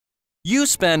You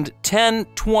spend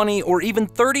 $10, $20, or even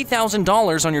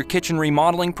 $30,000 on your kitchen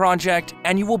remodeling project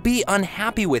and you will be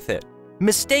unhappy with it.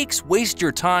 Mistakes waste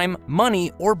your time,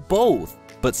 money, or both.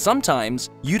 But sometimes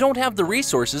you don't have the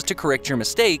resources to correct your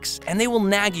mistakes and they will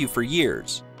nag you for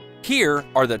years. Here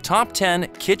are the top 10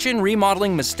 kitchen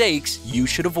remodeling mistakes you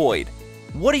should avoid.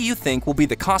 What do you think will be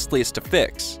the costliest to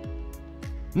fix?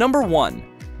 Number 1.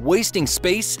 Wasting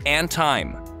space and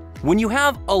time. When you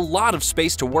have a lot of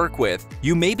space to work with,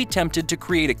 you may be tempted to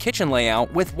create a kitchen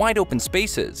layout with wide open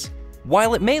spaces.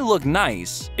 While it may look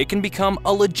nice, it can become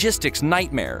a logistics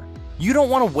nightmare. You don't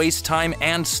want to waste time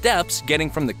and steps getting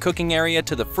from the cooking area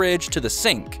to the fridge to the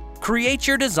sink. Create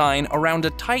your design around a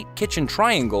tight kitchen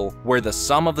triangle where the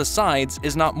sum of the sides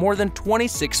is not more than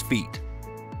 26 feet.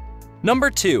 Number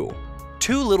 2.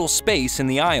 Too little space in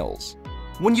the aisles.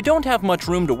 When you don't have much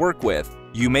room to work with,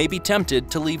 you may be tempted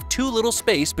to leave too little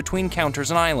space between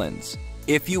counters and islands.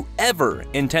 If you ever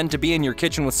intend to be in your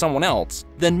kitchen with someone else,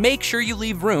 then make sure you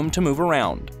leave room to move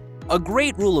around. A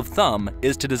great rule of thumb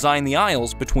is to design the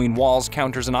aisles between walls,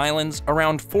 counters, and islands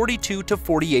around 42 to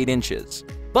 48 inches.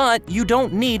 But you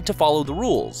don't need to follow the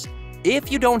rules.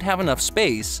 If you don't have enough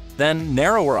space, then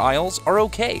narrower aisles are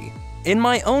okay. In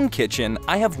my own kitchen,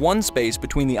 I have one space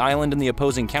between the island and the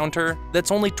opposing counter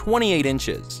that's only 28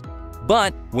 inches.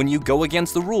 But when you go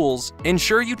against the rules,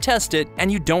 ensure you test it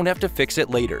and you don't have to fix it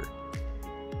later.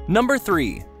 Number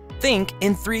 3. Think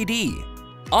in 3D.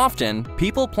 Often,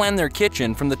 people plan their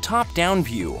kitchen from the top-down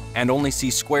view and only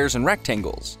see squares and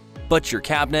rectangles. But your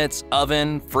cabinets,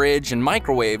 oven, fridge, and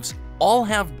microwaves all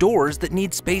have doors that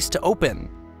need space to open.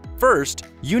 First,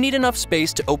 you need enough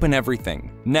space to open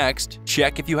everything. Next,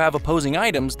 check if you have opposing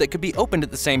items that could be opened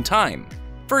at the same time.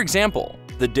 For example,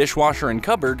 the dishwasher and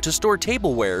cupboard to store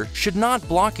tableware should not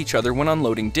block each other when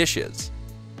unloading dishes.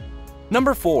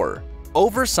 Number 4.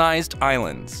 Oversized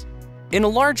islands. In a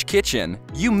large kitchen,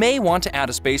 you may want to add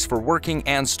a space for working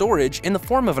and storage in the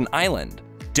form of an island.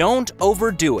 Don't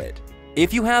overdo it.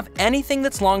 If you have anything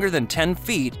that's longer than 10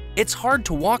 feet, it's hard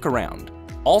to walk around.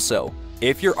 Also,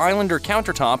 if your island or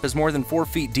countertop is more than 4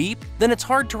 feet deep, then it's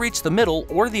hard to reach the middle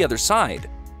or the other side.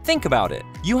 Think about it.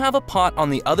 You have a pot on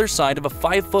the other side of a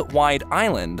 5-foot wide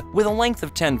island with a length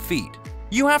of 10 feet.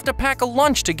 You have to pack a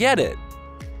lunch to get it.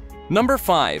 Number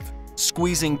 5.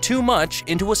 Squeezing too much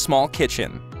into a small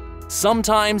kitchen.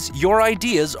 Sometimes your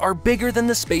ideas are bigger than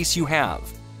the space you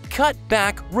have. Cut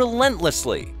back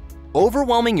relentlessly.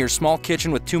 Overwhelming your small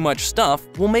kitchen with too much stuff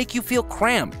will make you feel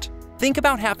cramped. Think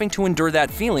about having to endure that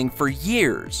feeling for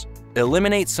years.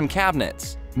 Eliminate some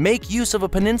cabinets. Make use of a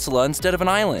peninsula instead of an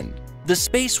island. The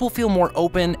space will feel more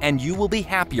open and you will be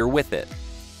happier with it.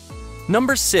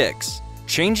 Number 6.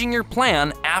 Changing your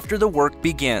plan after the work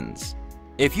begins.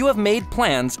 If you have made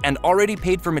plans and already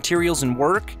paid for materials and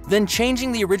work, then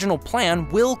changing the original plan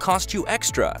will cost you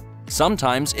extra.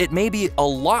 Sometimes it may be a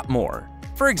lot more.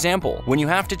 For example, when you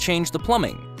have to change the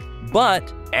plumbing.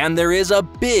 But, and there is a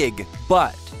big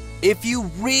but, if you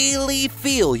really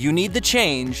feel you need the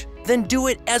change, then do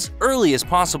it as early as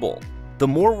possible. The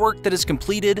more work that is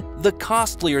completed, the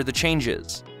costlier the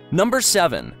changes. Number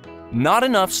 7. Not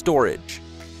enough storage.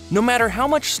 No matter how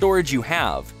much storage you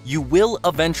have, you will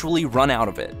eventually run out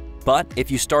of it. But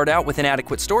if you start out with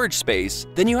inadequate storage space,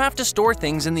 then you have to store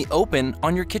things in the open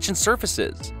on your kitchen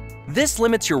surfaces. This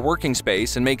limits your working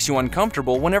space and makes you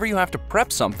uncomfortable whenever you have to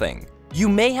prep something. You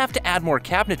may have to add more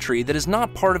cabinetry that is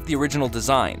not part of the original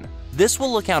design. This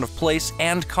will look out of place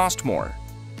and cost more.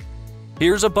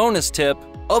 Here's a bonus tip.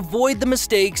 Avoid the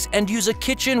mistakes and use a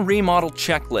kitchen remodel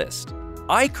checklist.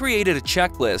 I created a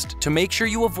checklist to make sure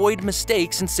you avoid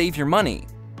mistakes and save your money.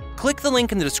 Click the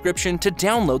link in the description to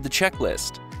download the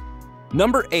checklist.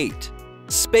 Number 8.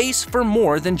 Space for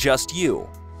more than just you.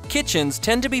 Kitchens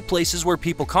tend to be places where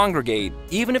people congregate,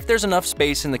 even if there's enough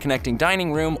space in the connecting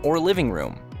dining room or living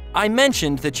room. I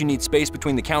mentioned that you need space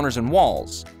between the counters and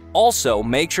walls. Also,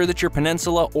 make sure that your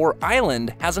peninsula or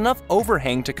island has enough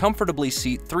overhang to comfortably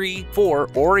seat 3, 4,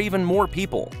 or even more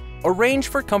people. Arrange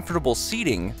for comfortable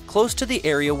seating close to the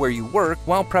area where you work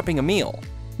while prepping a meal.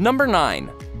 Number 9.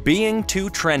 Being too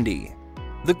trendy.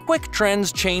 The quick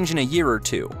trends change in a year or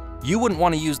two. You wouldn't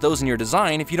want to use those in your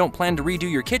design if you don't plan to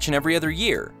redo your kitchen every other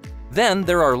year. Then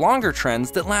there are longer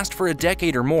trends that last for a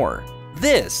decade or more.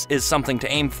 This is something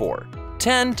to aim for.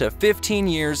 10 to 15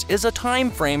 years is a time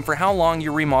frame for how long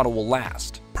your remodel will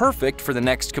last, perfect for the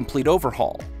next complete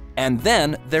overhaul. And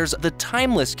then there's the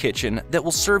timeless kitchen that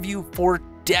will serve you for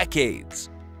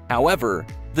decades. However,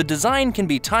 the design can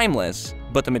be timeless,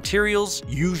 but the materials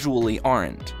usually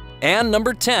aren't. And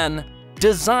number 10,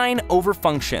 design over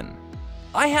function.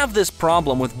 I have this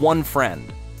problem with one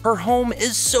friend. Her home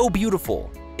is so beautiful,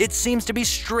 It seems to be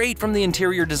straight from the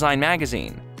Interior Design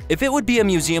magazine. If it would be a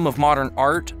museum of modern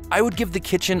art, I would give the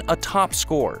kitchen a top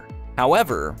score.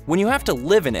 However, when you have to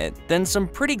live in it, then some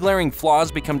pretty glaring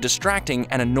flaws become distracting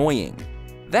and annoying.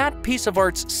 That piece of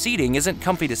art's seating isn't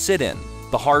comfy to sit in.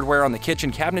 The hardware on the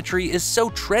kitchen cabinetry is so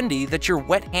trendy that your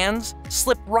wet hands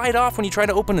slip right off when you try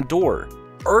to open a door.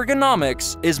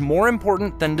 Ergonomics is more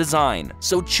important than design,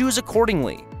 so choose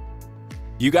accordingly.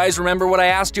 You guys remember what I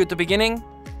asked you at the beginning?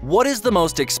 What is the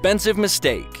most expensive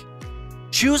mistake?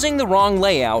 Choosing the wrong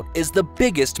layout is the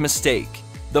biggest mistake.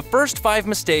 The first 5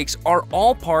 mistakes are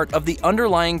all part of the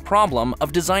underlying problem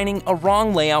of designing a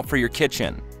wrong layout for your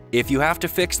kitchen. If you have to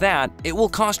fix that, it will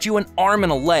cost you an arm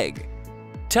and a leg.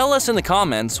 Tell us in the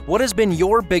comments what has been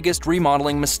your biggest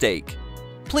remodeling mistake.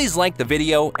 Please like the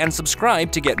video and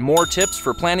subscribe to get more tips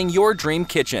for planning your dream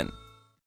kitchen.